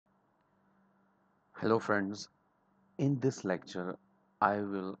Hello friends, in this lecture I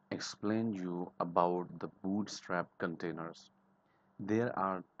will explain you about the Bootstrap containers. There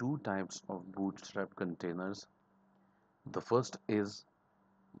are two types of Bootstrap containers. The first is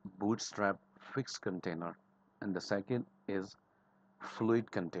Bootstrap fixed container and the second is fluid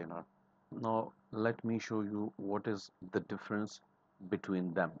container. Now let me show you what is the difference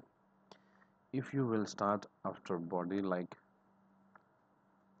between them. If you will start after body like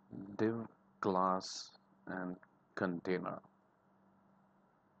div, class and container,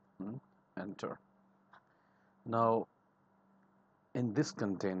 enter. Now in this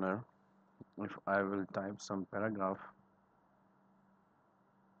container, if I will type some paragraph,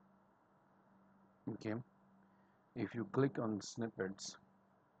 okay, if you click on snippets,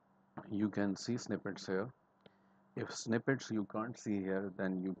 you can see snippets here. If snippets you can't see here,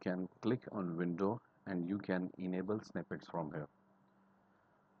 then you can click on window and you can enable snippets from here.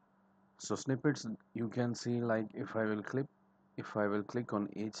 So snippets you can see, like if I will click on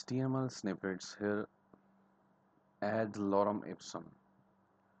HTML snippets here, add lorem ipsum,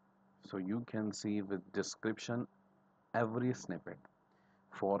 so you can see with description every snippet.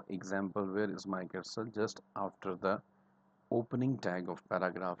 For example, where is my cursor? Just after the opening tag of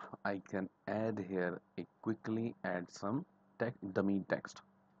paragraph, I can add here a quickly add some dummy text.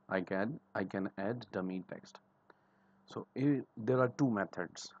 I can add dummy text. So there are two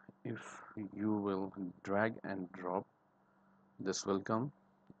methods. If you will drag and drop, this will come,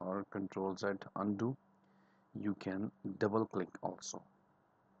 or Control Z undo. You can double click also.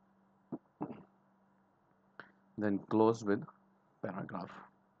 Then close with paragraph.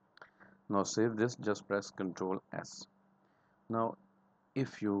 Now save this, just press Control S. Now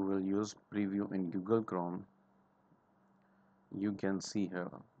if you will use preview in Google Chrome, you can see here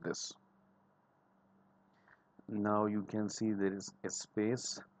this. Now you can see there is a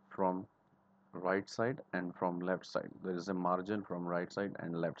space from right side and from left side. There is a margin from right side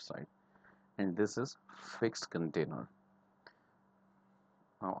and left side, and this is fixed container.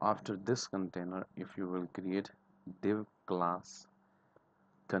 Now after this container, if you will create div class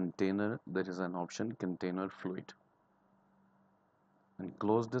container, there is an option container fluid, and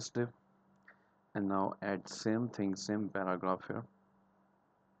close this div, and now add same thing, same paragraph here,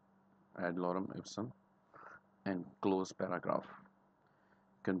 add lorem ipsum and close paragraph.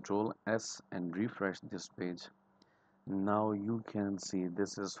 Control S and refresh this page. Now you can see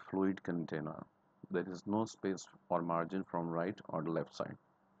this is fluid container. There is no space or margin from right or left side.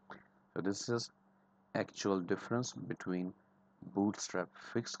 So this is actual difference between Bootstrap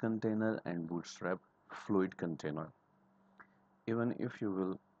fixed container and Bootstrap fluid container. Even if you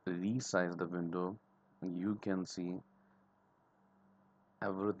will resize the window, you can see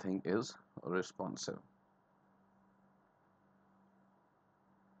everything is responsive.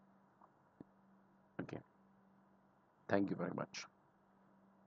 Okay, thank you very much.